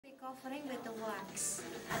covering with the wax.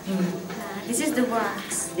 This is the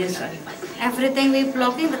wax. Yes, sir. Everything we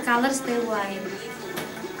blocking, the colors stay white.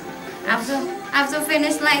 After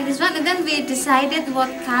finish like this one, and then we decided what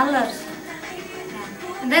colors.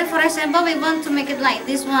 And then, for example, we want to make it like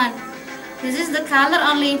this one. This is the color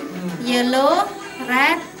only yellow,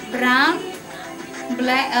 red, brown,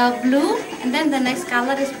 black, blue, and then the next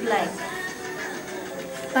color is black.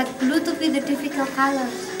 But blue to be the difficult color,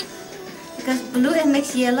 because blue it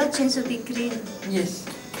makes yellow change to be green. Yes.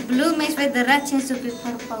 Blue mixed with the red change to be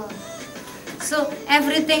purple. So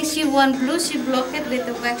everything she want blue, she block it with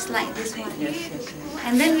the wax like this one. Yes, yes, yes.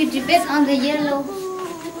 And then we dip it on the yellow.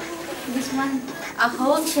 This one, a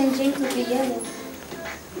whole changing to the yellow.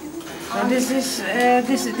 So this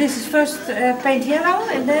is first paint yellow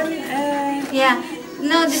and then Yeah.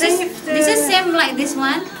 No, this is same like this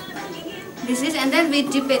one. This is, and then we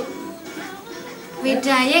dip it. We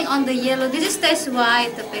dyeing on the yellow. This is stays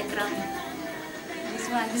white, the background. This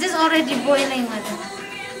one. This is already boiling, madam.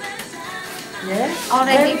 yes.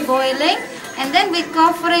 Already boiling, and then we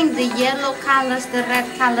covering the yellow colors, the red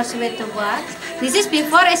colors with the wax. This is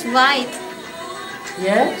before it's white.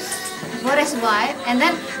 Yes. Before it's white, and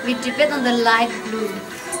then we dip it on the light blue.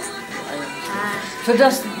 So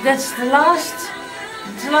that's the last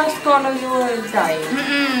color you are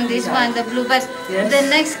dyeing. This one, the blue, but Yes. the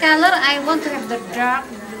next color I want to have the dark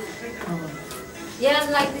blue. Yeah,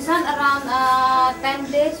 like this one around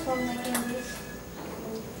 10 days for making this.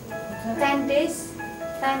 10 days,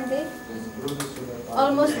 10 days,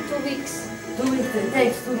 almost 2 weeks. 2 weeks, it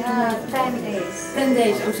takes 2 Yeah, 10 days. 10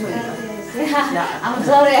 days, oh sorry. 10 days. Yeah. Yeah. I'm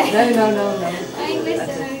sorry. No. English.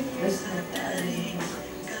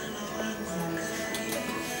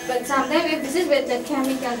 But sometimes if this is with the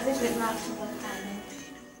chemicals, this will not work.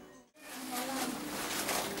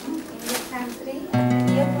 In this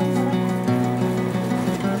country,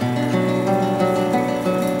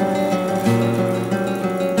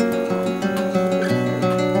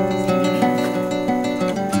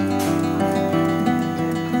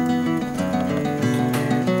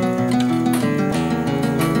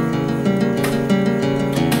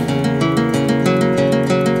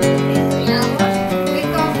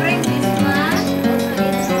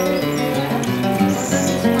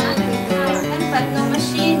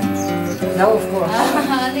 No, of course.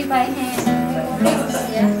 only by hand.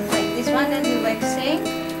 Yeah, like this one, then we waxing.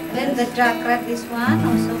 Then the dark red, this one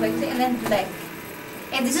also waxing, and then black.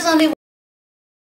 And this is only